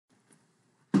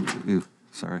Ooh,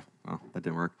 sorry. Well, that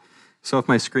didn't work. So if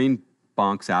my screen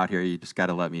bonks out here, you just got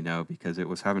to let me know because it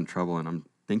was having trouble, and I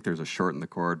think there's a short in the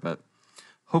cord, but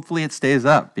hopefully it stays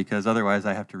up because otherwise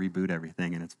I have to reboot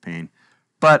everything, and it's a pain.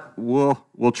 But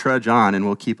we'll trudge on, and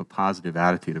we'll keep a positive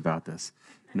attitude about this,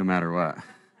 no matter what.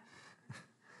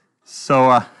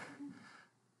 So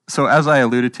as I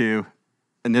alluded to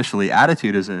initially,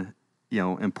 attitude is a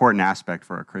important aspect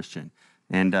for a Christian,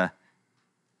 and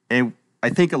I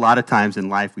think a lot of times in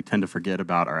life we tend to forget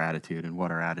about our attitude and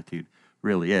what our attitude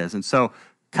really is. And so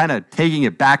kind of taking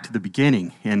it back to the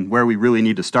beginning and where we really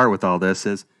need to start with all this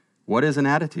is, what is an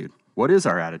attitude? What is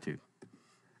our attitude?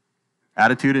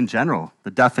 Attitude in general, the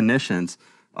definitions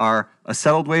are a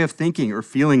settled way of thinking or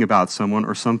feeling about someone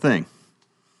or something.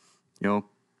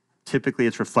 Typically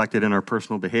it's reflected in our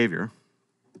personal behavior.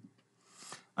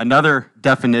 Another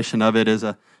definition of it is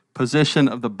a position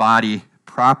of the body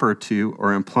proper to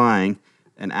or implying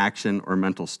an action or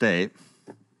mental state.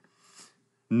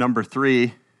 Number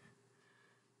 3,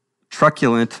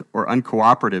 truculent or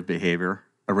uncooperative behavior,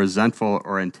 a resentful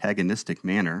or antagonistic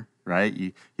manner, right?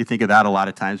 You think of that a lot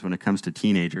of times when it comes to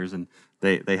teenagers, and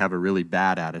they have a really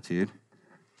bad attitude.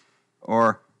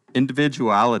 Or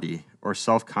individuality or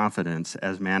self-confidence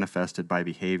as manifested by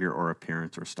behavior or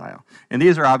appearance or style. And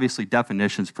these are obviously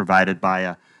definitions provided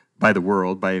by the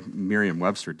world, by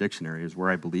Merriam-Webster Dictionary is where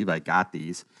I believe I got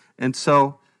these. And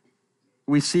so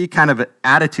we see kind of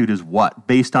attitude is what,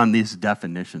 based on these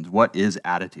definitions. What is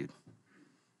attitude?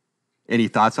 Any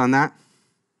thoughts on that?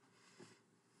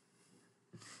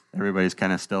 Everybody's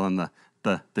kind of still in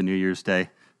the New Year's Day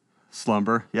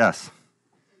slumber. Yes?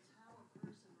 It's how a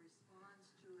person responds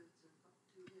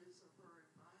to his or her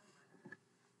environment.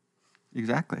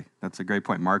 Exactly. That's a great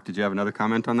point. Mark, did you have another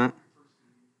comment on that?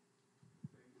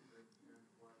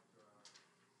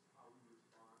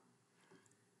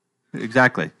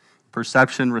 Exactly.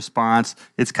 Perception, response,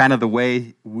 it's kind of the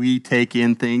way we take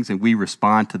in things and we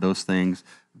respond to those things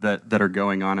that are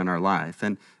going on in our life.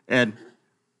 And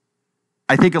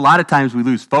I think a lot of times we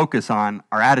lose focus on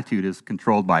our attitude is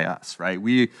controlled by us, right?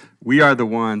 We are the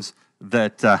ones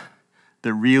that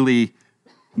really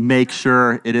make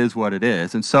sure it is what it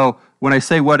is. And so when I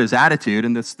say what is attitude,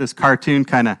 and this cartoon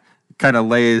kind of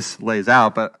lays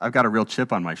out, but I've got a real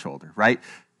chip on my shoulder, right?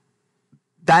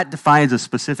 That defines a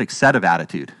specific set of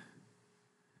attitude.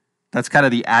 That's kind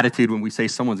of the attitude when we say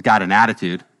someone's got an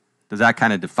attitude. Does that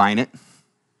kind of define it?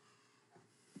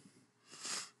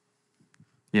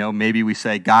 Maybe we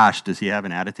say, gosh, does he have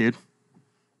an attitude?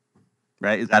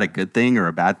 Right? Is that a good thing or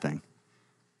a bad thing?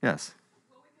 Yes.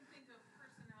 Well, we can think of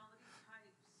personality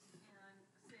types and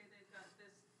say they've got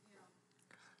this,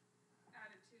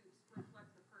 attitudes reflect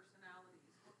the personalities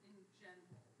in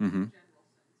general. Mm-hmm. General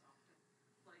sense often.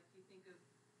 Like you think of,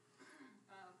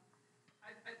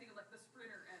 I think of like the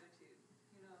sprinter attitude.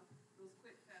 Those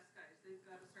quick, fast guys, they've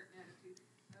got a certain attitude.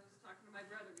 I was talking to my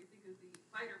brother, we think of the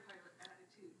fighter pilot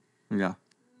attitude. Yeah.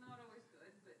 Not always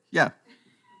good, but. Yeah.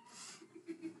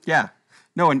 Yeah.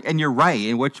 No, and you're right.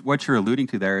 And what you're alluding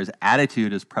to there is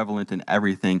attitude is prevalent in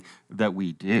everything that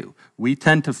we do. We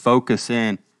tend to focus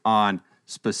in on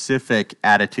specific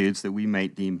attitudes that we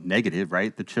might deem negative,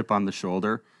 right? The chip on the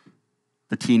shoulder,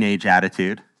 the teenage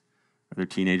attitude. Are there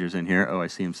teenagers in here? Oh, I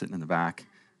see them sitting in the back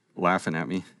laughing at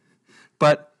me.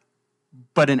 But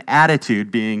an attitude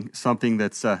being something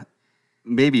that's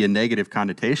maybe a negative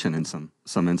connotation in some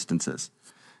instances.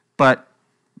 But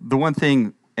the one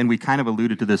thing, and we kind of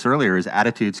alluded to this earlier, is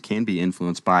attitudes can be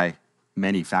influenced by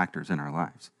many factors in our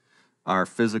lives. Our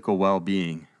physical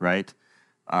well-being, right?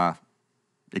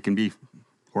 It can be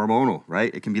hormonal,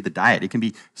 right? It can be the diet. It can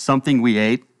be something we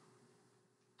ate,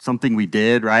 something we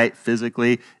did, right?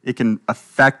 Physically. It can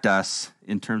affect us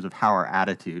in terms of how our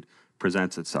attitude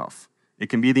presents itself. It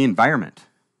can be the environment.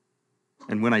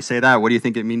 And when I say that, what do you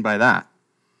think I mean by that?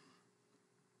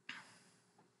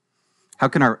 How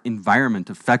can our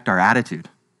environment affect our attitude?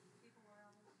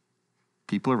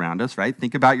 People around us, right?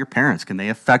 Think about your parents. Can they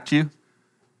affect you?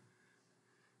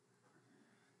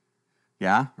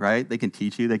 Yeah, right? They can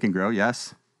teach you. They can grow,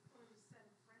 yes?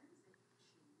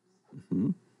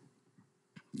 Mm-hmm.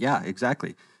 Yeah,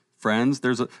 exactly. Friends,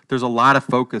 there's a lot of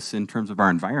focus in terms of our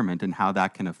environment and how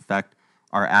that can affect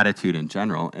our attitude in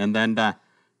general. And then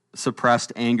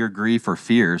suppressed anger, grief, or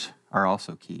fears are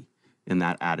also key in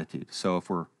that attitude. So if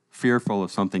we're fearful of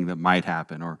something that might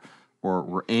happen or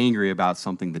we're angry about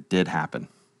something that did happen,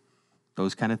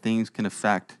 those kind of things can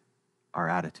affect our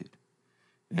attitude.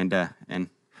 And I'm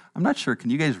not sure, can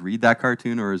you guys read that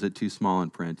cartoon or is it too small in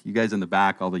print? You guys in the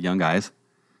back, all the young guys.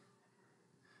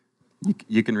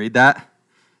 You can read that?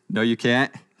 No, you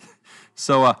can't?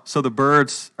 So the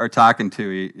birds are talking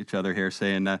to each other here,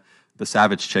 saying, the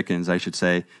savage chickens, I should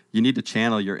say, you need to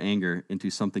channel your anger into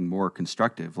something more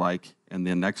constructive, like, and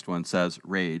the next one says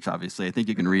rage, obviously. I think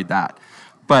you can read that.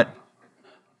 But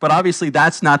obviously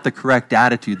that's not the correct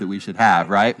attitude that we should have,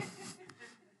 right?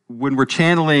 When we're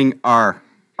channeling our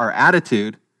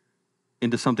attitude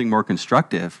into something more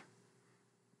constructive,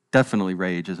 definitely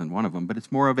rage isn't one of them, but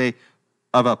it's more of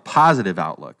a positive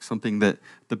outlook, something that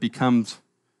becomes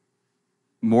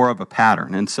more of a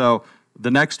pattern. And so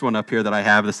the next one up here that I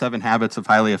have, the 7 habits of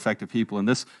highly effective people, and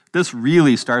this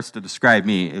really starts to describe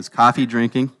me, is coffee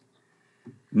drinking,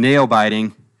 nail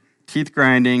biting, teeth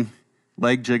grinding,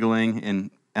 leg jiggling,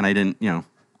 and I didn't,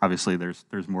 obviously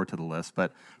there's more to the list,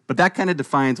 but that kind of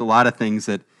defines a lot of things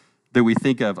that we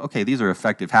think of, okay, these are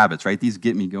effective habits, right? These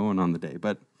get me going on the day.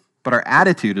 But our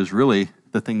attitude is really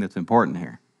the thing that's important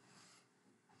here.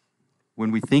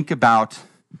 When we think about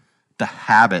the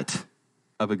habit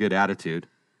of a good attitude,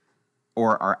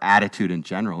 or our attitude in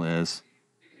general, is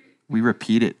we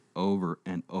repeat it over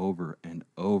and over and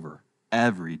over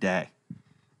every day.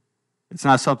 It's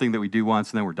not something that we do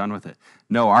once and then we're done with it.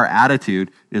 No, our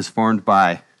attitude is formed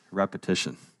by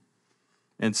repetition.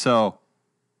 And so,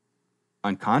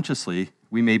 unconsciously,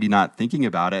 we may be not thinking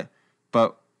about it,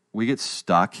 but we get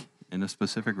stuck in a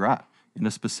specific rut, in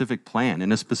a specific plan,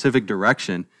 in a specific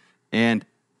direction. And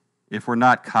if we're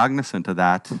not cognizant of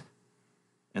that,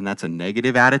 and that's a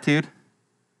negative attitude,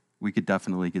 we could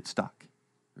definitely get stuck,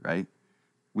 right?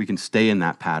 We can stay in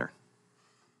that pattern.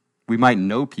 We might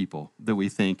know people that we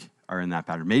think are in that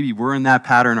pattern. Maybe we're in that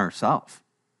pattern ourselves.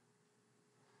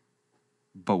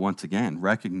 But once again,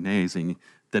 recognizing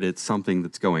that it's something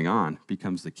that's going on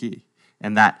becomes the key.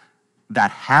 And that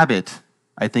habit,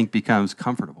 I think, becomes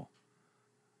comfortable.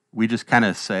 We just kind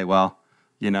of say, well,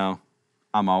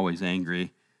 I'm always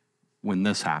angry when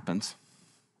this happens.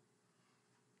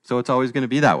 So it's always going to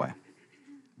be that way.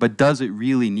 But does it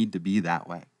really need to be that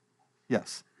way?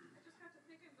 Yes. I just got to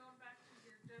thinking, going back to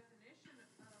your definition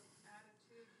of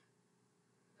attitude,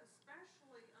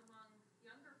 especially among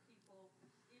younger people,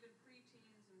 even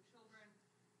preteens and children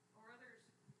or others,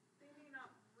 they may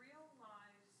not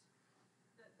realize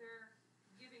that they're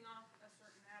giving off a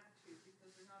certain attitude because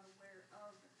they're not aware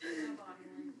of the body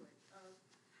language, of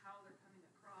how they're coming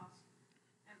across.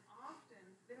 And often,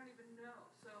 they don't even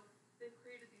know. So they've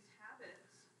created these habits,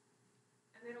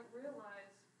 and they don't realize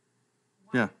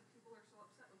why people are so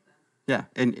upset with them. Yeah,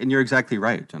 and you're exactly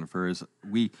right, Jennifer, is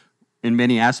we, in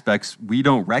many aspects, we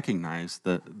don't recognize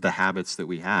the habits that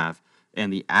we have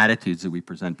and the attitudes that we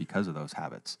present because of those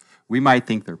habits. We might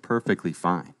think they're perfectly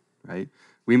fine, right?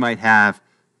 We might have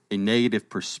a negative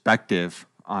perspective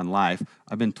on life.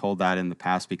 I've been told that in the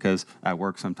past because at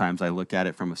work sometimes I look at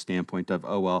it from a standpoint of,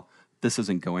 oh, well, this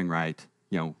isn't going right.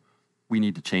 We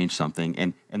need to change something.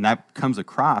 And that comes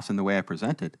across in the way I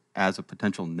present it as a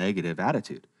potential negative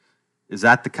attitude. Is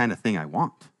that the kind of thing I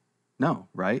want? No,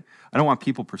 right? I don't want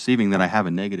people perceiving that I have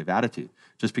a negative attitude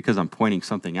just because I'm pointing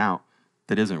something out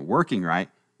that isn't working right,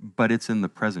 but it's in the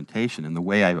presentation and the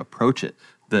way I approach it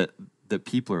that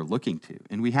people are looking to.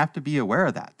 And we have to be aware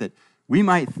of that we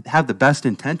might have the best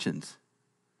intentions,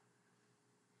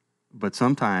 but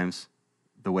sometimes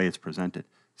the way it's presented,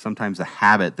 sometimes the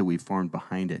habit that we formed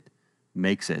behind it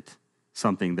makes it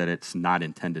something that it's not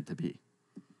intended to be.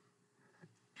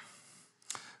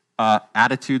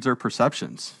 Attitudes are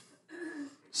perceptions.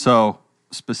 So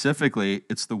specifically,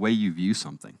 it's the way you view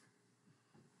something.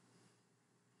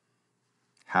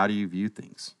 How do you view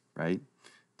things, right?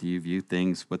 Do you view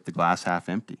things with the glass half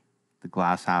empty, the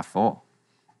glass half full,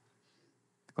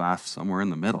 the glass somewhere in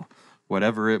the middle,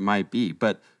 whatever it might be?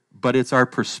 But it's our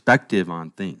perspective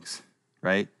on things,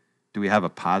 right? Do we have a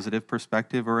positive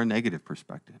perspective or a negative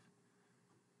perspective?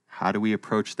 How do we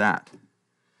approach that?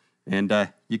 And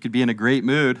you could be in a great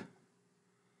mood,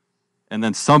 and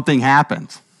then something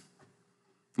happens.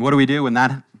 What do we do when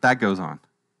that goes on?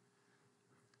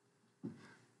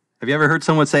 Have you ever heard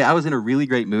someone say, I was in a really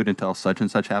great mood until such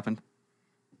and such happened?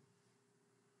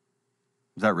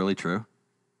 Is that really true?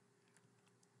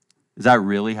 Is that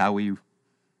really how we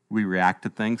react to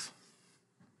things?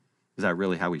 Is that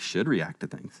really how we should react to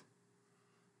things?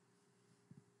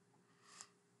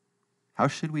 How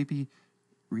should we be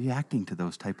reacting to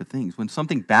those type of things? When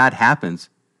something bad happens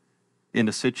in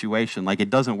a situation, like it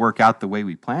doesn't work out the way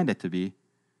we planned it to be,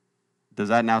 does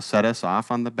that now set us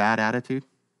off on the bad attitude?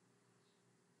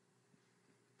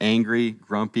 Angry,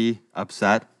 grumpy,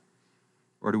 upset?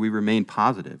 Or do we remain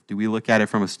positive? Do we look at it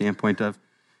from a standpoint of,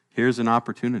 here's an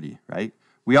opportunity, right?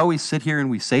 We always sit here and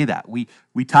we say that. We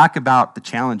talk about the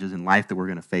challenges in life that we're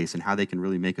going to face and how they can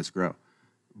really make us grow.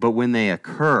 But when they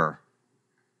occur,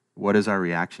 what is our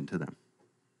reaction to them?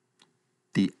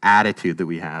 The attitude that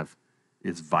we have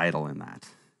is vital in that.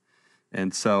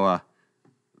 And so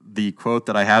the quote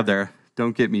that I have there,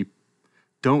 don't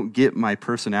get my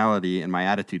personality and my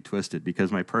attitude twisted,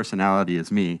 because my personality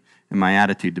is me and my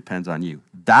attitude depends on you.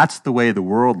 That's the way the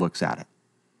world looks at it.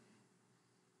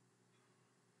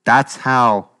 That's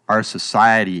how our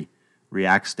society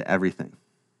reacts to everything.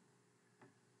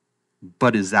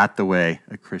 But is that the way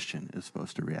a Christian is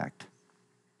supposed to react?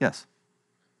 Yes.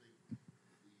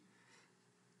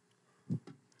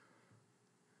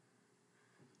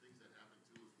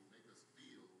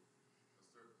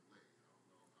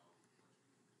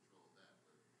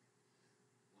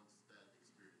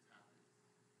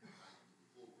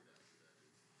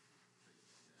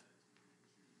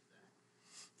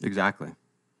 Exactly.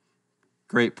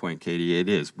 Great point, Katie. It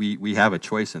is. We have a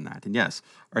choice in that. And yes,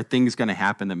 are things going to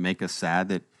happen that make us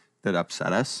sad, that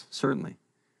upset us? Certainly.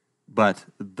 But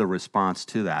the response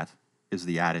to that is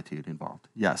the attitude involved.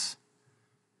 Yes.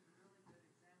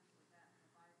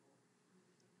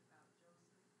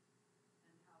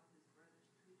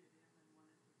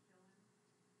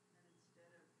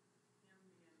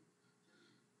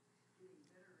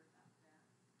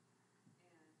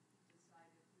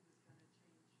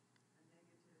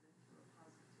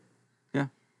 Yeah.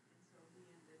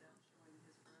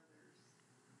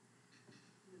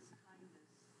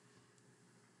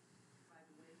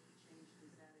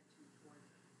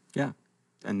 Yeah.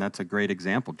 And that's a great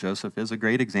example. Joseph is a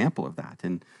great example of that,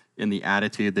 and in the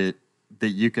attitude that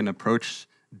you can approach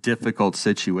difficult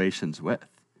situations with.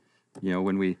 You know,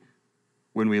 when we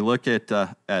look at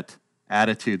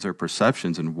attitudes or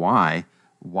perceptions and why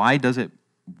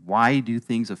do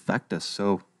things affect us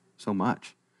so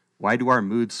much? Why do our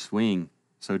moods swing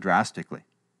so drastically?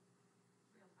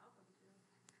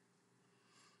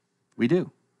 We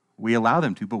do. We allow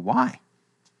them to, but why?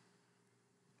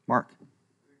 Mark.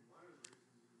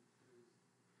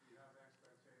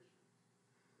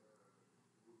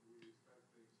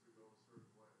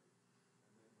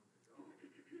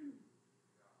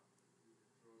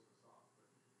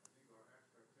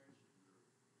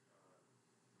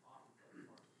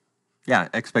 Yeah,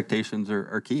 expectations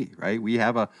are key, right? We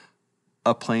have a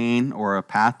plane or a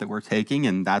path that we're taking,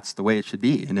 and that's the way it should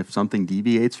be. And if something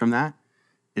deviates from that,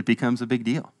 it becomes a big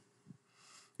deal.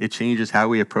 It changes how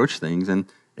we approach things, and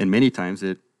many times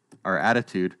our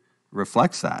attitude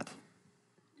reflects that.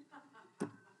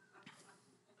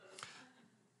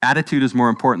 Attitude is more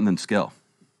important than skill.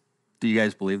 Do you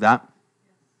guys believe that?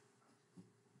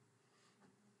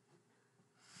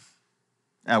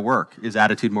 At work, is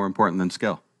attitude more important than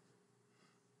skill?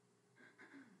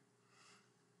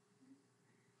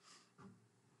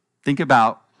 Think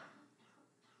about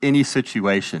any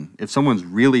situation. If someone's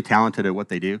really talented at what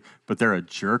they do, but they're a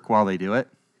jerk while they do it,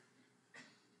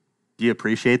 do you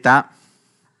appreciate that?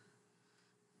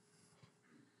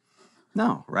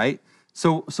 No, right?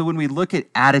 So when we look at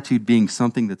attitude being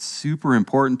something that's super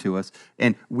important to us,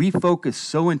 and we focus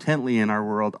so intently in our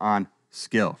world on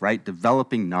skill, right?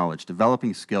 Developing knowledge,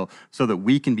 developing skill so that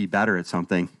we can be better at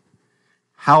something,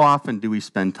 how often do we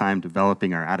spend time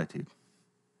developing our attitude?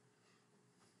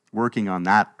 Working on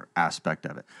that aspect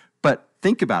of it. But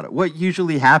think about it. What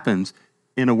usually happens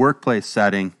in a workplace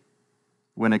setting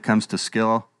when it comes to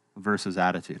skill versus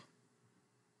attitude?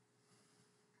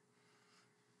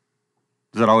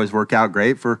 Does it always work out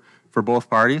great for both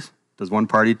parties? Does one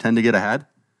party tend to get ahead?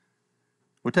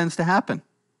 What tends to happen?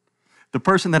 The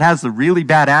person that has the really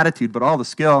bad attitude but all the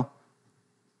skill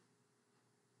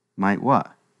might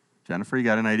what? Jennifer, you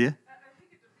got an idea? I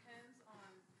think it depends on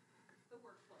the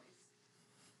workplace.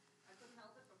 I couldn't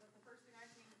help it, but the first thing I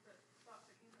thought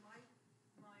that came to my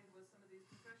mind was some of these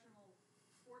professional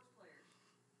sports players.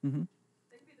 Mm-hmm.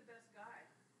 They could be the best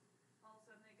guy. All of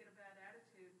a sudden they get a bad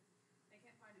attitude. They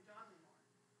can't find a job anymore.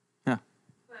 Yeah.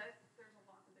 But there's a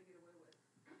lot that they get away with.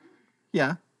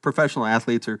 Yeah, professional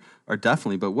athletes are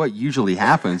definitely, but what usually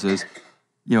happens is,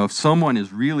 if someone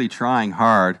is really trying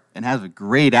hard and has a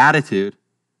great attitude,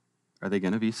 are they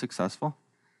going to be successful?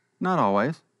 Not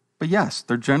always, but yes,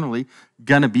 they're generally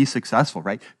going to be successful,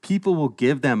 right? People will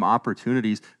give them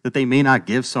opportunities that they may not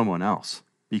give someone else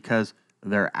because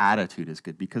their attitude is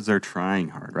good, because they're trying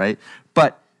hard, right?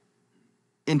 But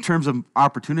in terms of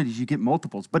opportunities, you get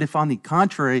multiples. But if on the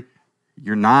contrary,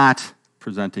 you're not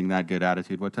presenting that good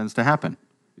attitude, what tends to happen?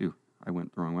 Ew, I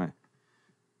went the wrong way.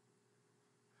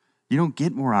 You don't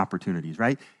get more opportunities,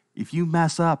 right? If you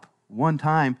mess up one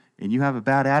time and you have a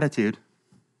bad attitude,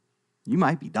 you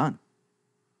might be done.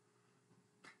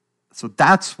 So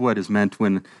that's what is meant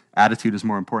when attitude is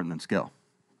more important than skill.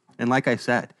 And like I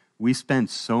said, we spend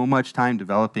so much time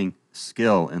developing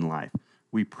skill in life.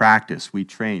 We practice, we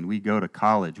train, we go to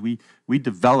college, we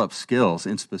develop skills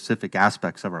in specific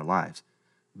aspects of our lives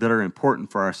that are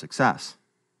important for our success.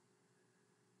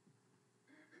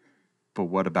 But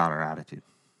what about our attitude?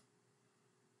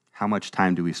 How much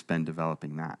time do we spend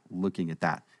developing that, looking at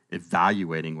that,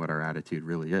 evaluating what our attitude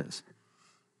really is?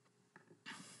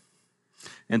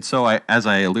 And so, as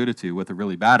I alluded to, with a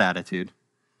really bad attitude,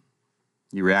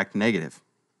 you react negative.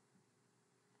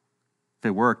 If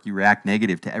at work, you react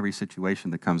negative to every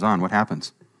situation that comes on, what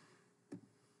happens?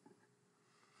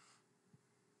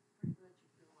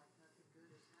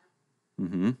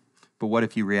 Mm-hmm. But what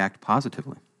if you react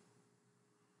positively?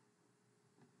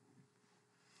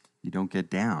 You don't get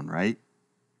down, right?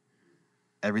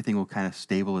 Everything will kind of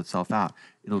stable itself out.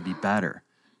 It'll be better.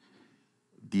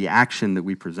 The action that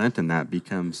we present in that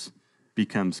becomes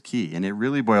key. And it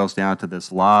really boils down to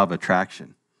this law of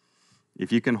attraction.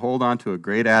 If you can hold on to a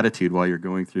great attitude while you're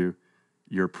going through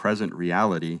your present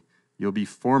reality, you'll be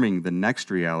forming the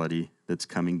next reality that's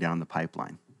coming down the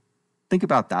pipeline. Think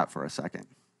about that for a second.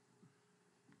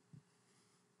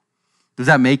 Does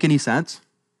that make any sense?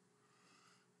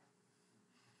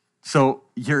 So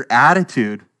your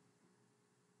attitude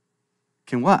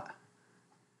can what?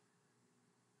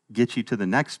 Get you to the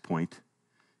next point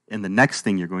and the next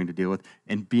thing you're going to deal with,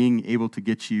 and being able to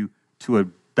get you to a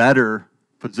better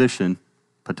position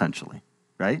potentially,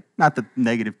 right? Not that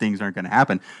negative things aren't going to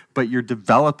happen, but you're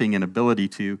developing an ability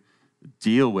to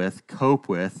deal with, cope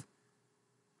with,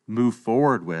 move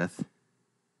forward with,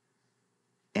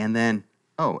 and then,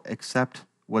 accept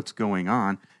what's going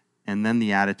on. And then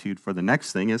the attitude for the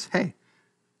next thing is, hey,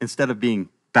 instead of being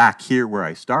back here where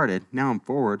I started, now I'm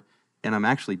forward and I'm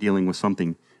actually dealing with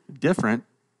something different,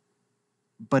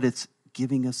 but it's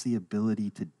giving us the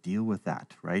ability to deal with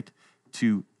that, right?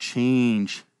 To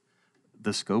change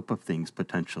the scope of things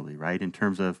potentially, right? In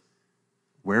terms of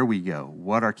where we go,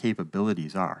 what our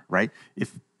capabilities are, right?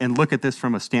 And look at this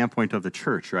from a standpoint of the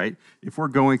church, right? If we're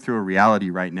going through a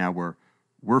reality right now where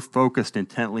we're focused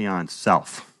intently on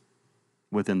self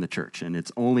within the church, and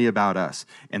it's only about us,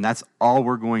 and that's all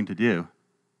we're going to do,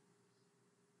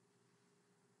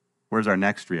 where's our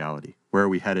next reality? Where are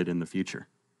we headed in the future?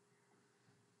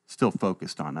 Still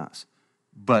focused on us.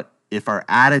 But if our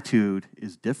attitude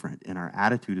is different and our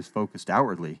attitude is focused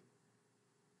outwardly,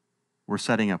 we're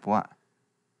setting up what?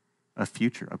 A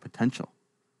future, a potential,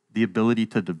 the ability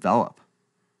to develop,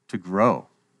 to grow,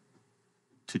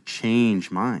 to change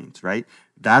minds, right?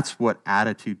 That's what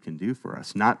attitude can do for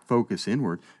us. Not focus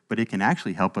inward, but it can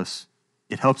actually help us.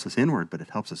 It helps us inward, but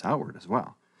it helps us outward as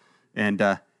well. And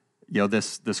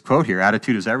this quote here: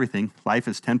 "Attitude is everything. Life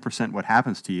is 10% what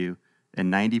happens to you,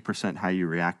 and 90% how you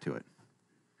react to it."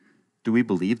 Do we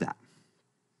believe that?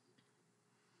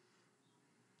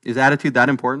 Is attitude that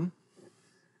important?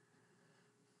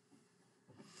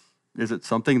 Is it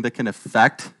something that can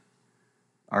affect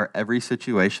our every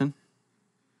situation?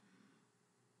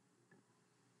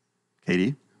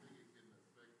 Katie?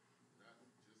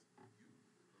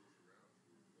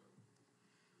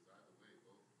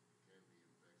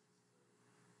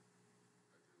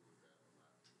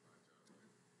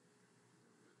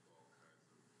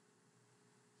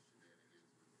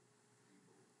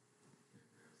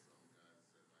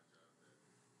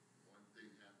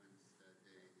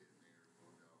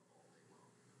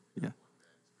 Yeah.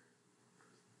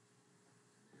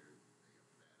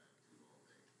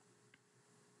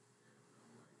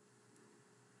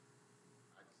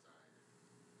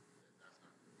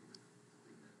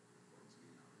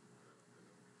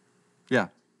 Yeah.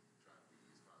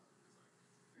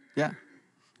 Yeah.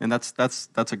 And that's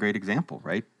a great example,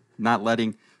 right? Not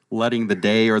letting the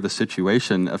day or the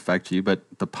situation affect you, but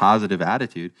the positive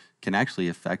attitude can actually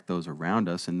affect those around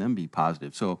us and then be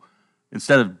positive. So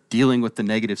instead of dealing with the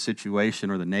negative situation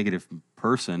or the negative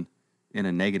person in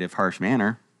a negative, harsh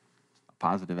manner, a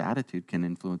positive attitude can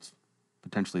influence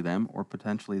potentially them or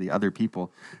potentially the other people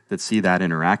that see that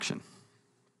interaction.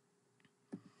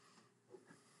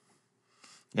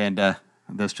 And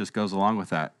this just goes along with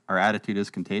that. Our attitude is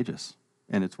contagious,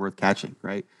 and it's worth catching,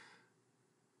 right?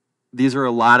 These are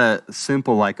a lot of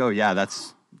simple, like, oh yeah,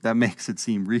 that makes it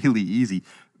seem really easy.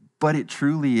 But it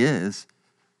truly is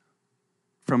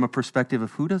from a perspective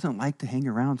of who doesn't like to hang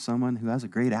around someone who has a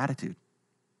great attitude?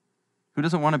 Who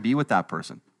doesn't want to be with that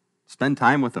person? Spend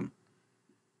time with them.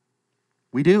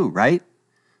 We do, right?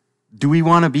 Do we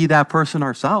want to be that person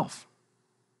ourselves?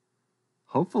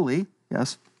 Hopefully,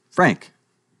 yes. Frank.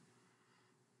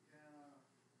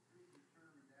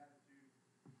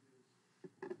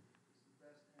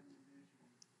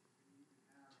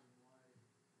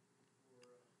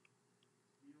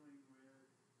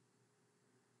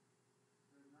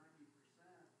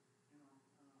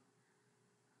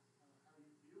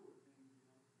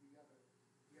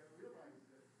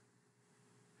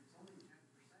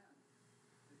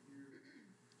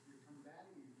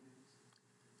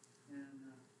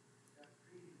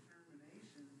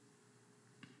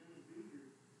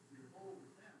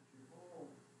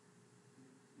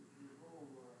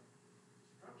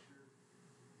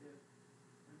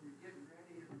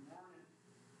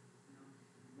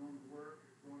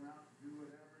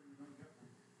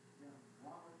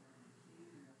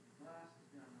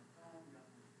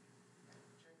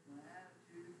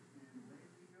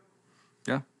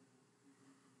 Yeah.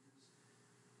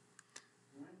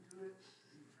 Go into it,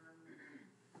 determined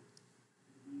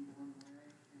to be one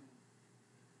way, and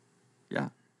Yeah.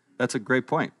 That's a great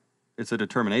point. It's a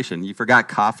determination. You forgot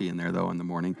coffee in there, though, in the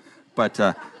morning. But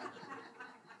I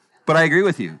agree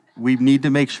with you. We need to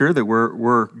make sure that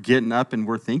we're getting up and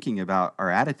we're thinking about our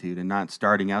attitude and not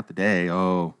starting out the day,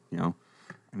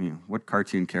 what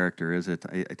cartoon character is it?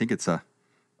 I think it's a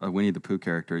Winnie the Pooh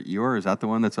character. Eeyore, is that the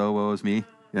one that's, oh, woe is me?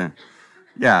 Yeah.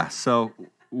 Yeah, so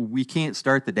we can't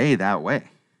start the day that way.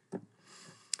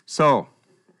 So,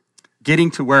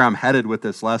 getting to where I'm headed with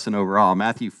this lesson overall,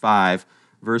 Matthew 5,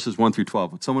 verses 1 through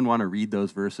 12. Would someone want to read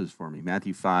those verses for me?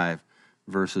 Matthew 5,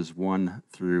 verses 1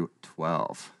 through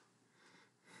 12.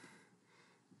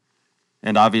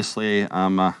 And obviously,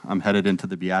 I'm headed into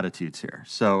the Beatitudes here.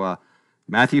 So,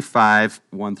 Matthew 5,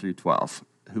 1 through 12.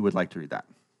 Who would like to read that?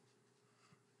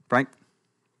 Frank?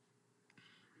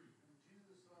 when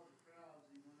Jesus saw the crowds,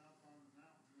 he went up on the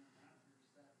mountain, and after he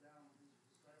sat down, his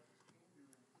disciples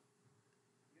came to him.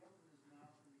 He opened his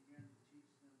mouth and began to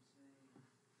teach them, saying,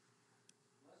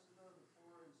 Blessed are the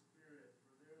poor in spirit,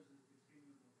 for theirs is the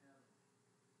kingdom of heaven.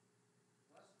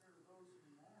 Blessed are those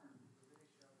who mourn, for they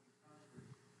shall be comforted.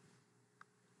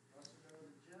 Blessed are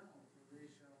the gentle, for they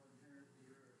shall inherit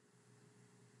the earth.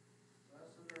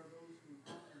 Blessed are those who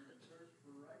hunger and thirst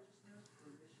for righteousness,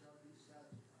 for they shall be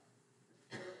satisfied.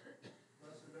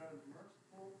 Blessed are the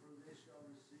merciful, for they shall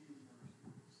receive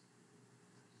mercy.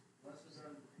 Blessed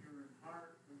are the pure in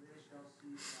heart, for they shall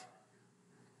see God.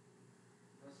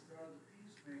 Blessed are the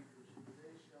peacemakers, for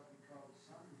they shall be called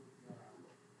sons of God.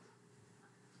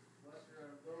 Blessed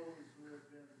are those who have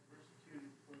been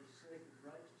persecuted for the sake of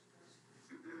righteousness,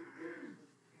 for theirs is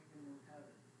the kingdom of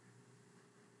heaven.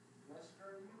 Blessed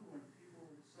are you when people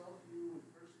insult you and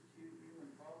persecute you and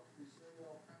falsely say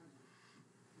all kinds of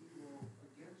evil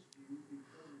against you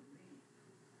because of me.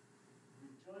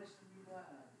 Rejoice and be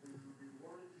glad, for your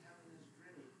reward in heaven is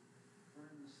great. For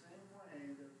in the same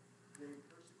way that they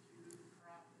persecuted the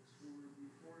prophets who were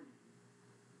before you.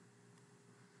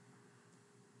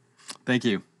 Thank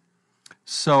you.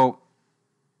 So,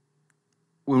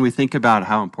 when we think about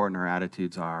how important our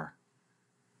attitudes are,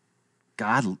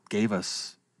 God gave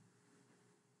us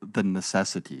the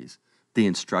necessities, the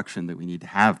instruction that we need to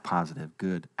have positive,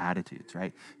 good attitudes,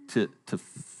 right? To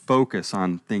focus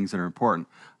on things that are important.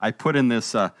 I put in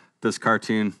this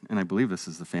cartoon, and I believe this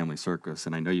is the Family Circus,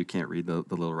 and I know you can't read the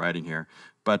little writing here,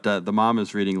 but the mom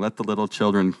is reading, "Let the little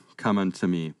children come unto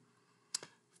me,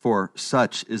 for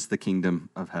such is the kingdom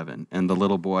of heaven." And the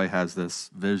little boy has this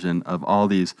vision of all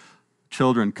these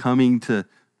children coming to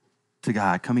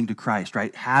God, coming to Christ,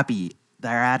 right? Happy,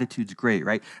 their attitude's great,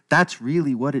 right? That's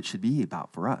really what it should be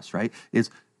about for us, right? Is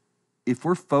if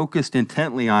we're focused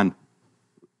intently on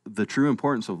the true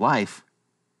importance of life,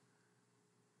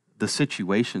 the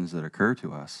situations that occur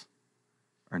to us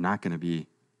are not going to be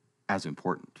as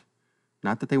important.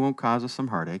 Not that they won't cause us some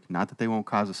heartache, not that they won't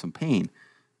cause us some pain,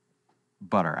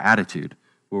 but our attitude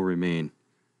will remain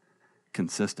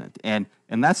consistent. And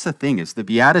that's the thing, is the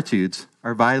Beatitudes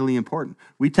are vitally important.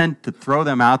 We tend to throw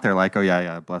them out there like, oh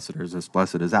yeah, blessed is this,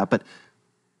 blessed is that.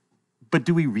 But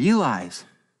do we realize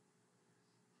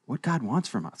what God wants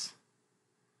from us?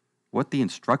 What the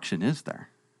instruction is there?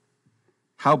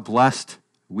 How blessed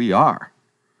we are?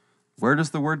 Where does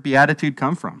the word beatitude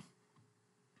come from?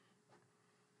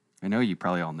 I know you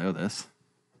probably all know this,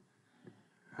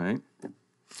 right?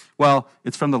 Well,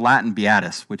 it's from the Latin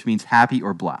beatus, which means happy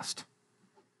or blessed.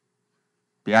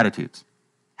 Beatitudes,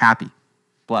 happy,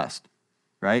 blessed,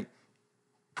 right?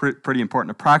 Pretty important.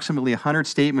 Approximately 100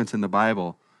 statements in the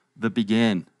Bible that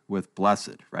begin with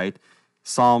blessed, right?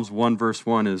 Psalms 1 verse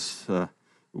 1 is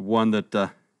one that, did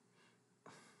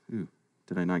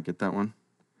I not get that one?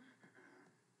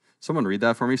 Someone read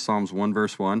that for me, Psalms 1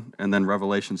 verse 1, and then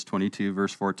Revelations 22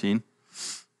 verse 14.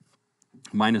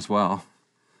 Mine as well.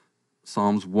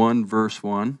 Psalms 1 verse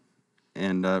 1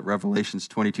 and Revelations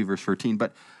 22 verse 14.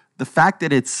 But the fact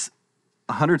that it's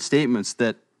 100 statements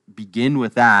that begin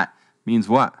with that means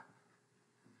what?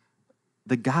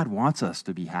 That God wants us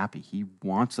to be happy. He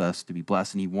wants us to be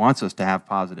blessed, and he wants us to have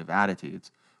positive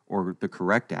attitudes, or the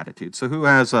correct attitude. So who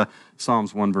has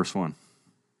Psalms 1 verse 1?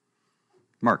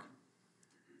 Mark.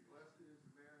 Blessed is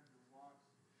the man who walks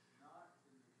not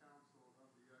in the counsel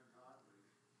of the ungodly,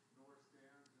 nor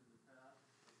stands in the path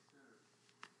of sinners,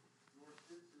 nor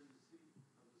sits in the seat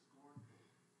of the scornful.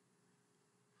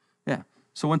 Yeah.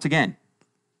 So once again,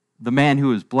 the man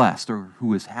who is blessed or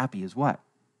who is happy is what?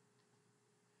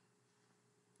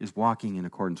 Is walking in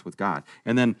accordance with God.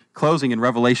 And then closing in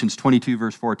Revelations 22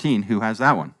 verse 14, who has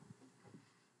that one?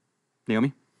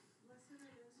 Naomi? Blessed are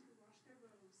those who wash their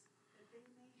robes, that they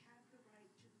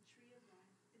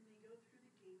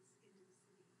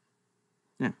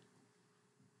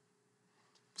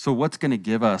So what's going to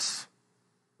give us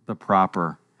the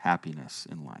proper happiness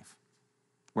in life?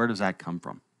 Where does that come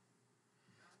from?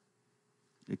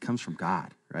 It comes from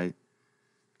God, right?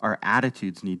 Our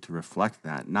attitudes need to reflect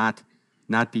that, not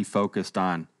be focused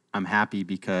on, I'm happy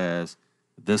because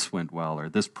this went well, or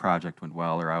this project went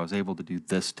well, or I was able to do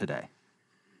this today,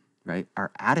 right?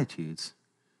 Our attitudes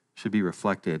should be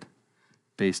reflected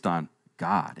based on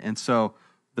God. And so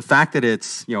the fact that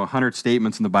it's, 100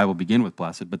 statements in the Bible begin with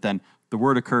blessed, but then the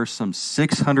word occurs some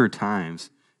 600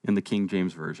 times in the King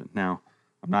James Version. Now,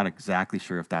 I'm not exactly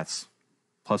sure if that's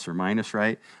plus or minus,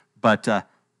 right? But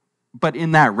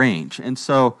in that range. And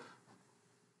so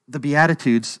the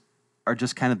Beatitudes are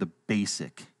just kind of the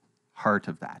basic heart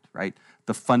of that, right?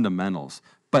 The fundamentals.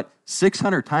 But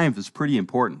 600 times is pretty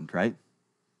important, right?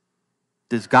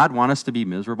 Does God want us to be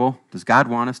miserable? Does God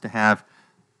want us to have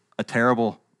a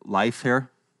terrible life here?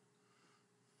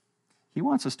 He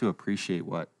wants us to appreciate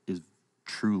what is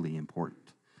truly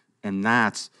important. And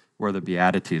that's where the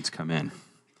Beatitudes come in.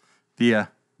 The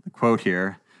quote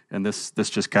here, and this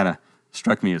just kind of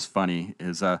struck me as funny,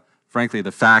 is frankly,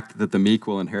 the fact that the meek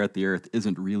will inherit the earth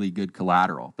isn't really good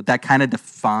collateral. But that kind of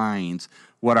defines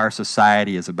what our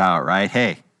society is about, right?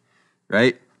 Hey,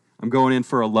 right? I'm going in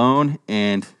for a loan,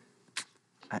 and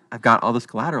I've got all this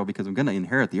collateral because I'm going to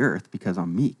inherit the earth because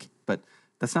I'm meek. But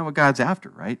that's not what God's after,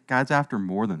 right? God's after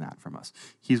more than that from us.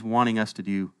 He's wanting us to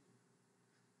do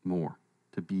more,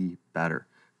 to be better,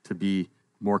 to be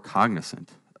more cognizant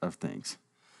of things.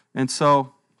 And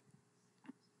so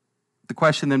the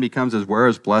question then becomes is, where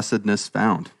is blessedness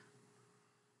found?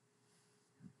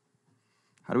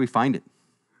 How do we find it?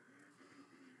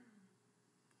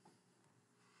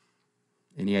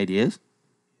 Any ideas?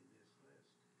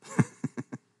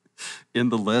 In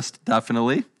the list,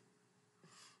 definitely.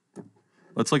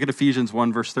 Let's look at Ephesians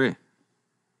 1, verse 3.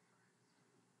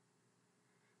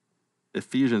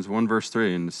 Ephesians 1, verse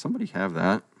 3. And does somebody have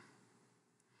that?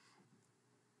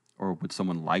 Or would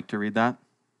someone like to read that?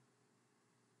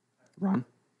 Ron?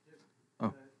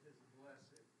 Oh. His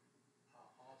blessed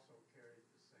also carries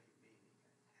the same meaning,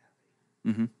 happy.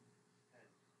 Mm-hmm.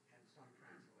 And some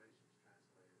translations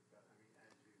translate it, but I mean,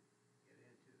 as you get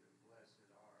into the blessed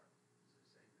are, it's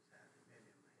the same as happy.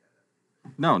 Maybe I'm ahead of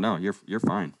you. No, you're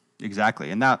fine.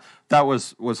 Exactly. And that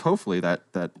was hopefully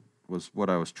that was what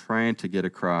I was trying to get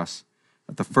across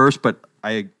at the first, but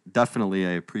I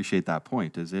appreciate that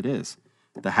point, as it is.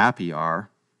 The happy are,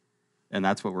 and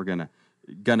that's what we're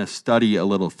gonna study a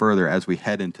little further as we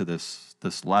head into this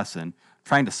lesson,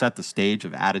 trying to set the stage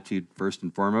of attitude first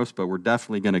and foremost, but we're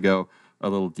definitely going to go a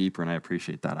little deeper, and I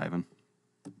appreciate that, Ivan.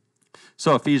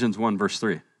 So Ephesians 1, verse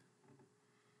 3.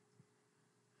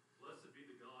 Blessed be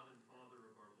the God and Father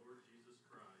of our Lord Jesus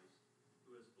Christ,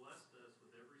 who has blessed us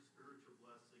with every spiritual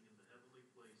blessing in the heavenly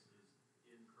places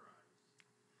in Christ.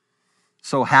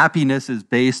 So happiness is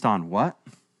based on what?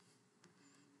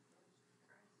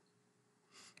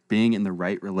 Being in the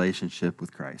right relationship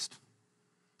with Christ.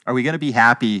 Are we going to be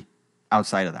happy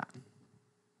outside of that?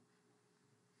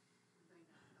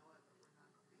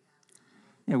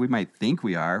 Yeah, we might think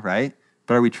we are, right?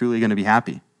 But are we truly going to be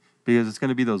happy? Because it's going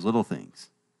to be those little things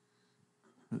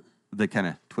that kind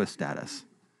of twist at us,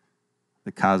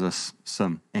 that cause us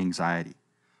some anxiety.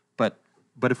 But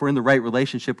if we're in the right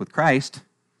relationship with Christ,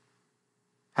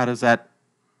 how does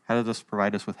this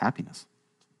provide us with happiness?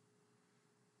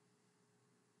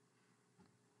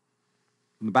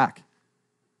 In the back.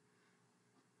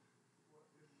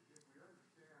 If we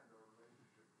understand our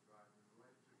relationship with God and the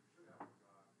relationship we should have with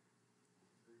God,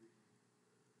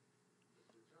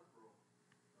 the temporal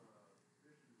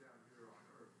issues down here on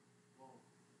earth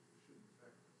shouldn't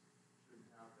affect us,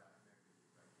 shouldn't have that negative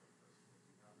effect on us when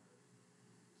we have the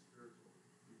spiritual,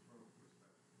 eternal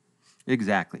perspective.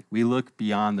 Exactly. We look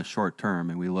beyond the short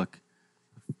term, and we look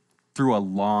through a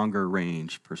longer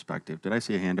range perspective. Did I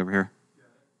see a hand over here?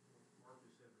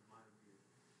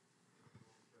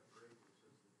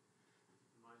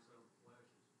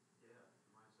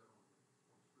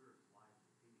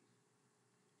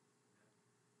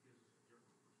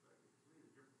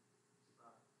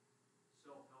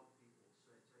 Self-help people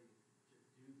say to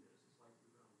do this. It's like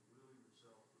you're going to will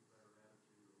yourself to a better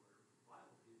attitude or whatever. The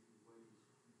Bible gives you ways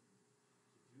to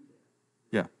do that.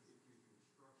 Yeah. It gives you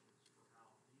instructions for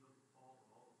how, even Paul and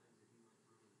all the things that he went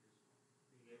through in his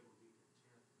being able to be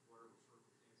content with whatever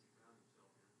circumstance he found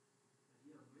himself in. And he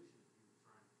had a mission that he was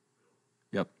trying to fulfill.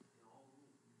 Yep. And all the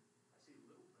little, I see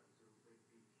little things that would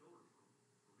be killers for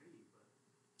me, but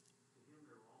to him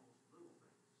they were almost little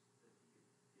things that he could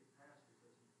get past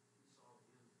because he saw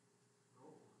the end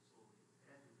goal. And so it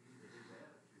had to be that his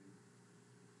attitude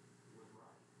was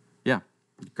right. Yeah.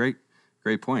 Great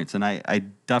Great points. And I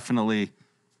definitely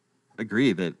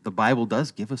agree that the Bible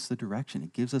does give us the direction.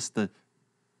 It gives us the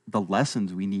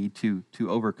lessons we need to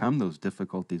overcome those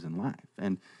difficulties in life.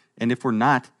 And if we're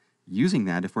not using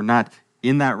that, if we're not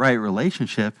in that right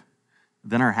relationship,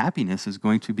 then our happiness is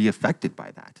going to be affected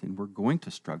by that. And we're going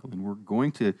to struggle, and we're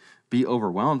going to be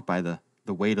overwhelmed by the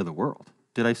weight of the world.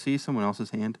 Did I see someone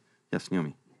else's hand? Yes, Naomi.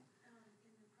 In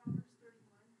the Proverbs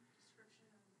 31 description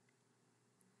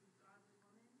of the godly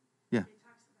woman, Yeah. it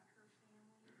talks about her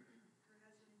family, her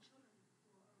husband and children will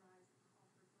arise and call her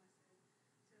blessed.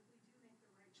 So if we do make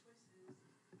the right choices,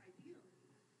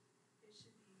 ideally, it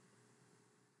should be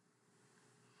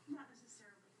not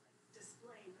necessarily like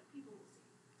displayed, but people will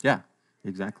see. Yeah,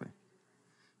 exactly.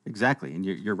 Exactly. And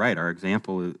you're right. Our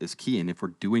example is key. And if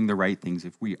we're doing the right things,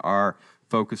 if we are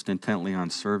focused intently on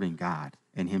serving God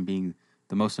and Him being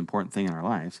the most important thing in our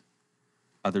lives,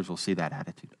 others will see that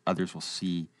attitude. Others will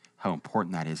see how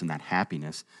important that is and that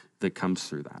happiness that comes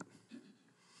through that.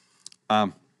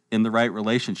 In the right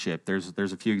relationship, there's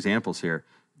a few examples here.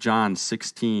 John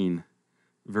 16,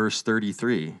 verse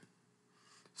 33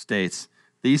 states,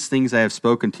 "These things I have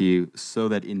spoken to you so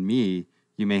that in me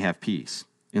you may have peace.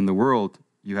 In the world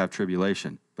you have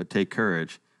tribulation, but take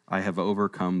courage. I have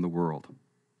overcome the world."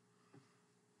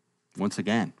 Once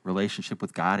again, relationship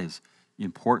with God is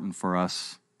important for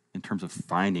us in terms of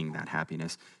finding that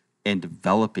happiness and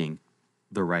developing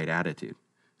the right attitude.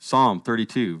 Psalm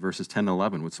 32, verses 10 and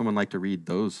 11. Would someone like to read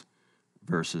those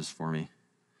verses for me?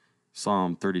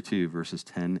 Psalm 32, verses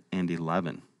 10 and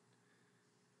 11.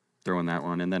 Throw in that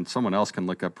one. And then someone else can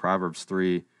look up Proverbs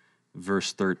 3,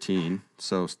 verse 13.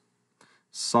 So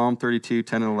Psalm 32,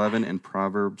 10 and 11, and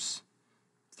Proverbs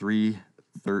 3,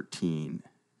 13.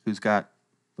 Who's got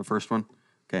the first one?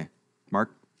 Okay,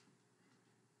 Mark.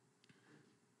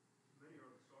 Many are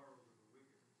the sorrows of the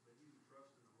wicked, but he who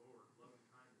trusts in the Lord, loving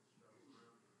kindness shall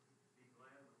surround him. Be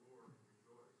glad in the Lord and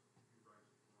rejoice, you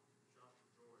righteous ones, and shout for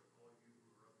joy, all you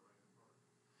who are upright in heart.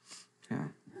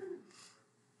 Yeah.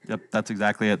 Yep, that's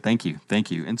exactly it. Thank you. Thank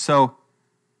you. And so,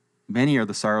 many are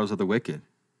the sorrows of the wicked.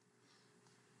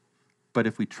 But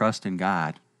if we trust in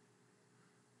God,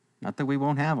 not that we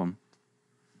won't have them,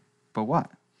 but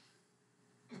what?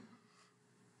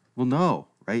 We'll know,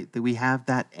 right, that we have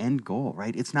that end goal,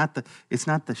 right? It's not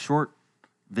the short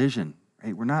vision,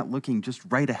 right? We're not looking just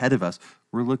right ahead of us.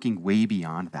 We're looking way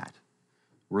beyond that.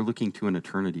 We're looking to an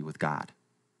eternity with God.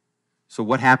 So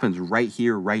what happens right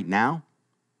here, right now,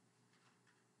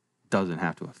 doesn't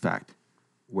have to affect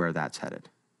where that's headed.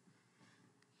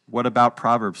 What about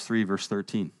Proverbs 3, verse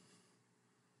 13?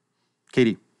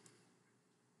 Katie.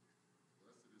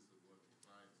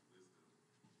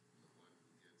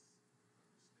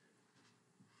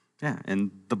 Yeah, and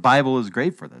the Bible is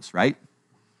great for this, right?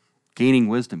 Gaining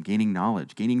wisdom, gaining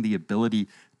knowledge, gaining the ability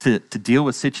to deal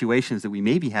with situations that we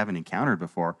maybe haven't encountered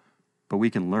before, but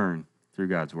we can learn through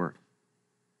God's Word.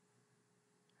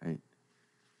 Right?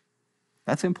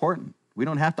 That's important. We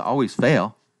don't have to always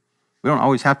fail. We don't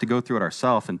always have to go through it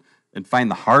ourselves and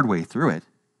find the hard way through it.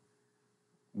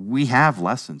 We have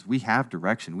lessons. We have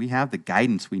direction. We have the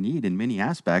guidance we need in many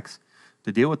aspects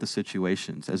to deal with the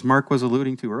situations. As Mark was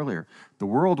alluding to earlier, the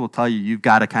world will tell you you've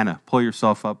got to kind of pull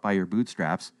yourself up by your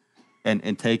bootstraps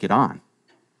and take it on.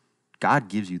 God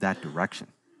gives you that direction,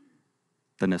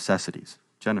 the necessities.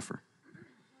 Jennifer.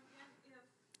 Again, if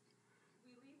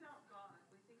we leave out God,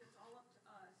 we think it's all up to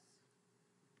us,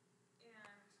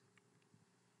 and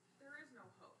there is no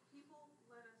hope. People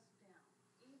let us down,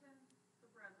 even the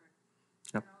brethren.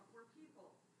 Yep. You know, we're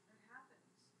people. It happens.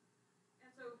 And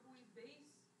so if we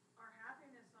base our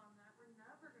happiness on that, we're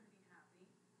never going to be happy.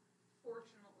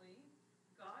 Fortunately,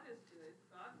 God is good.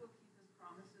 God will keep His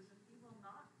promises, and He will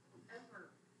not ever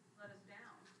let us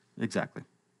down. Exactly.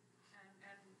 And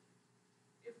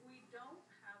if we don't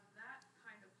have that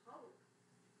kind of hope,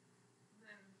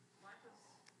 then life is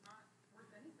not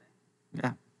worth anything.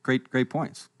 Yeah, great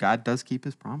points. God does keep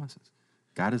His promises.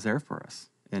 God is there for us.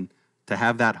 And to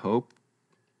have that hope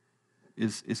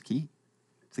is key.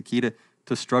 It's the key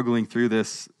to struggling through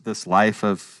this life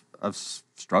of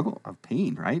struggle, of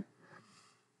pain, right?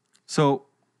 So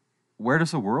where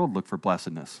does the world look for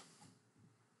blessedness?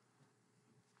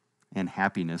 And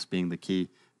happiness being the key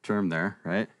term there,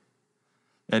 right?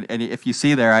 And if you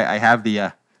see there, I have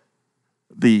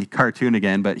the cartoon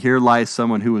again, but here lies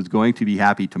someone who is going to be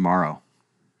happy tomorrow,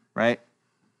 right?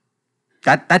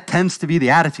 That tends to be the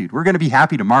attitude. We're going to be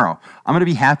happy tomorrow. I'm going to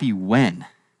be happy when?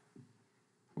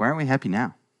 Why aren't we happy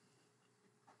now?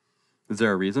 Is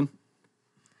there a reason?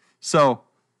 So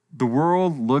the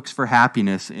world looks for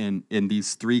happiness in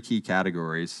these three key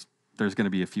categories. There's going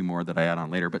to be a few more that I add on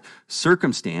later, but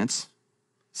circumstance,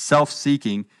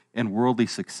 self-seeking, and worldly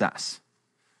success.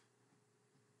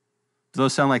 Do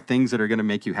those sound like things that are going to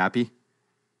make you happy?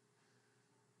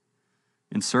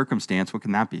 In circumstance, what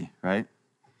can that be, right?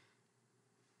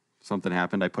 Something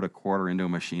happened, I put a quarter into a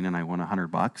machine and I won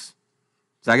 $100. Is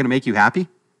that going to make you happy?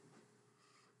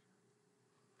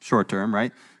 Short term,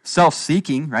 right?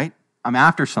 Self-seeking, right? I'm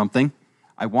after something.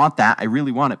 I want that. I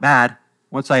really want it bad.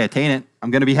 Once I attain it,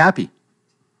 I'm going to be happy.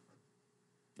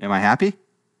 Am I happy?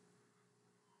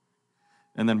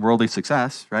 And then worldly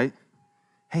success, right?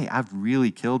 Hey, I've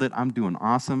really killed it. I'm doing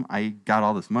awesome. I got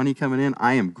all this money coming in.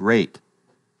 I am great.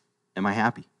 Am I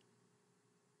happy?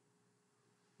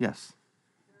 Yes.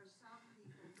 There are some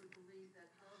people who believe that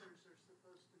others are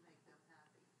supposed to make them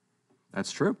happy.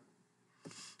 That's true.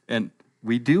 And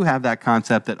we do have that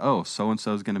concept that, oh,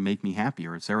 so-and-so is going to make me happy,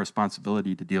 or it's their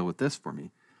responsibility to deal with this for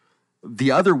me.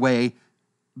 The other way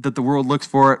that the world looks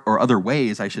for it, or other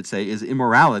ways, I should say, is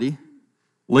immorality,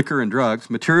 liquor and drugs,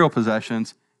 material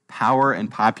possessions, power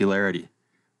and popularity.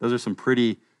 Those are some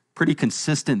pretty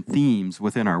consistent themes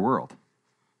within our world.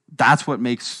 That's what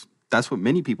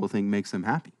many people think makes them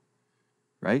happy,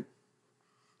 right?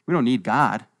 We don't need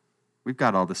God. We've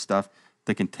got all this stuff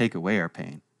that can take away our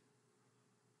pain.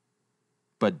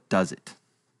 But does it?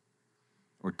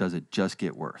 Or does it just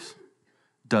get worse?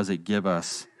 Does it give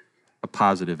us a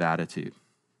positive attitude?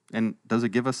 And does it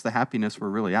give us the happiness we're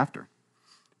really after?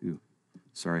 Ooh,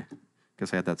 sorry.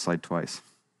 Guess I had that slide twice.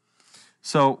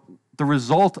 So the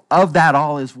result of that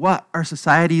all is what? Our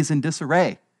society is in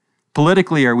disarray.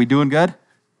 Politically, are we doing good?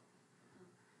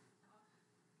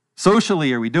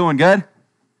 Socially, are we doing good?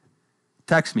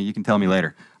 Text me, you can tell me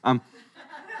later.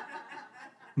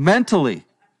 Mentally,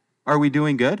 are we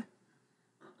doing good?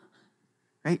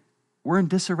 Right? We're in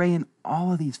disarray in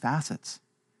all of these facets.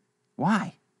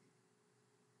 Why?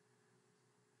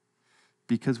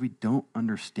 Because we don't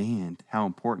understand how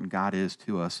important God is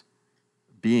to us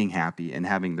being happy and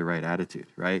having the right attitude,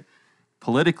 right?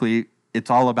 Politically, it's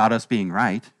all about us being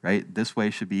right? This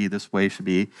way should be, this way should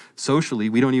be. Socially,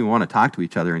 we don't even want to talk to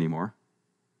each other anymore.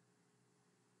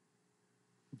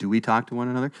 Do we talk to one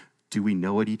another? Do we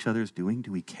know what each other's doing?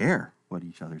 Do we care what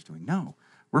each other's doing? No.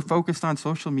 We're focused on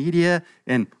social media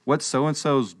and what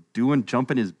so-and-so's doing,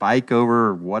 jumping his bike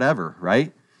over whatever,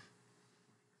 right?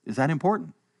 Is that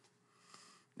important?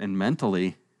 And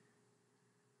mentally,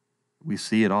 we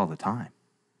see it all the time.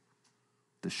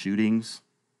 The shootings,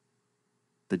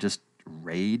 the just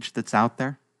rage that's out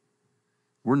there.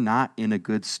 We're not in a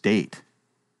good state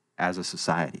as a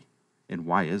society. And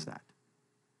why is that?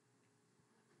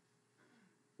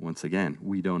 Once again,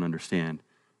 we don't understand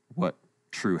what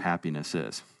true happiness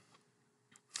is.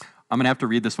 I'm going to have to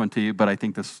read this one to you, but I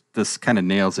think this kind of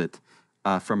nails it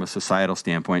from a societal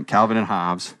standpoint. Calvin and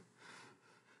Hobbes.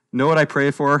 Know what I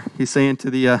pray for? He's saying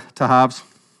to Hobbes.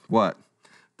 What?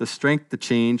 The strength to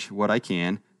change what I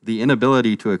can, the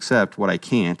inability to accept what I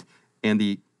can't, and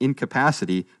the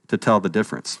incapacity to tell the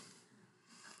difference.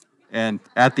 And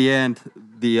at the end,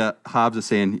 the Hobbes is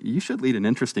saying, you should lead an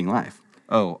interesting life.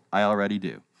 Oh, I already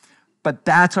do. But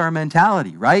that's our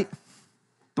mentality, right?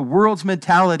 The world's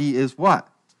mentality is what?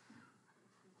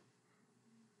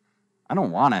 I don't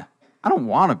want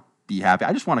to be happy.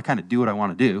 I just want to kind of do what I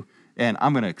want to do, and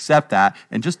I'm going to accept that,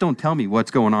 and just don't tell me what's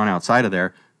going on outside of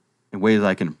there in ways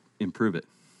I can improve it.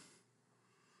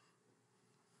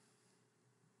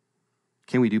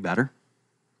 Can we do better?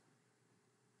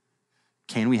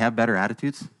 Can we have better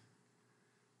attitudes?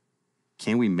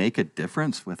 Can we make a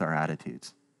difference with our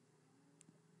attitudes?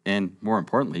 And more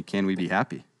importantly, can we be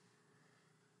happy?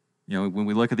 You know, when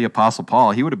we look at the Apostle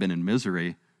Paul, he would have been in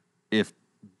misery if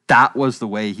that was the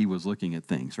way he was looking at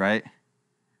things, right?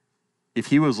 If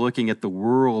he was looking at the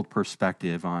world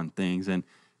perspective on things and,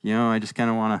 I just kind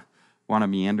of want to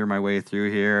meander my way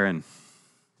through here and,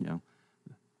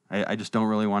 I just don't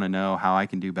really want to know how I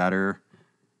can do better.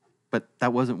 But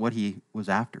that wasn't what he was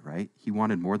after, right? He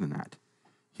wanted more than that.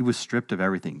 He was stripped of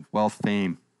everything, wealth,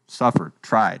 fame, suffered,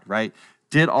 tried, right?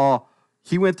 Did all,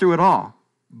 he went through it all.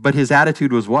 But his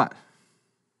attitude was what?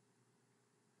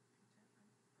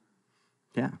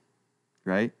 Yeah,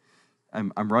 right?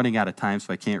 I'm running out of time,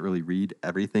 so I can't really read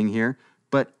everything here.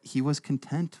 But he was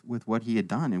content with what he had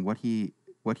done and what he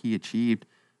achieved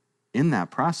in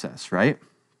that process, right?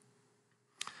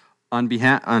 On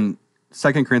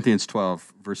 2 Corinthians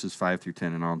 12, verses 5 through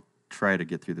 10, and I'll try to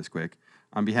get through this quick.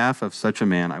 On behalf of such a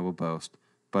man I will boast,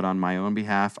 but on my own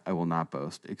behalf I will not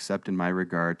boast, except in my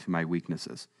regard to my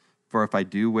weaknesses. For if I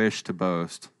do wish to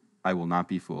boast, I will not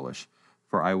be foolish,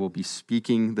 for I will be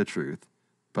speaking the truth,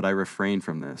 but I refrain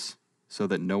from this, so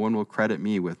that no one will credit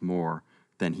me with more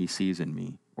than he sees in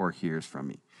me or hears from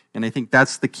me. And I think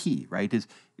that's the key, right,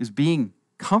 is being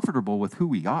comfortable with who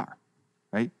we are,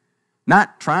 right?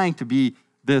 Not trying to be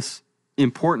this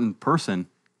important person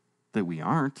that we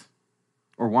aren't,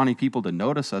 or wanting people to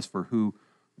notice us for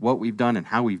what we've done and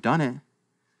how we've done it.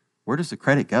 Where does the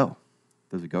credit go?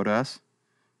 Does it go to us,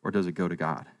 or does it go to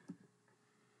God?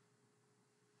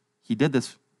 He did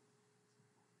this,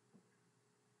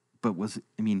 but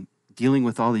dealing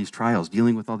with all these trials,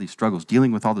 dealing with all these struggles,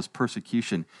 dealing with all this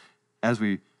persecution, as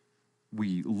we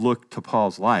look to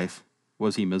Paul's life,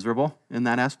 was he miserable in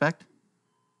that aspect?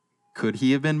 Could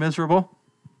he have been miserable?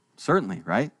 Certainly,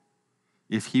 right?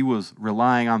 If he was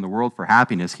relying on the world for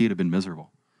happiness, he'd have been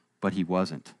miserable. But he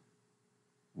wasn't.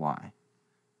 Why?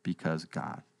 Because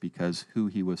God, because who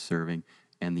he was serving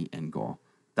and the end goal.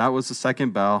 That was the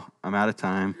second bell. I'm out of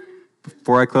time.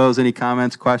 Before I close, any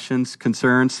comments, questions,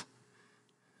 concerns?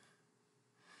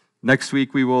 Next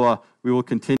week we will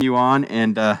continue on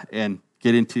and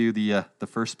get into the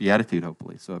first beatitude,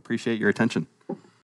 hopefully. So I appreciate your attention.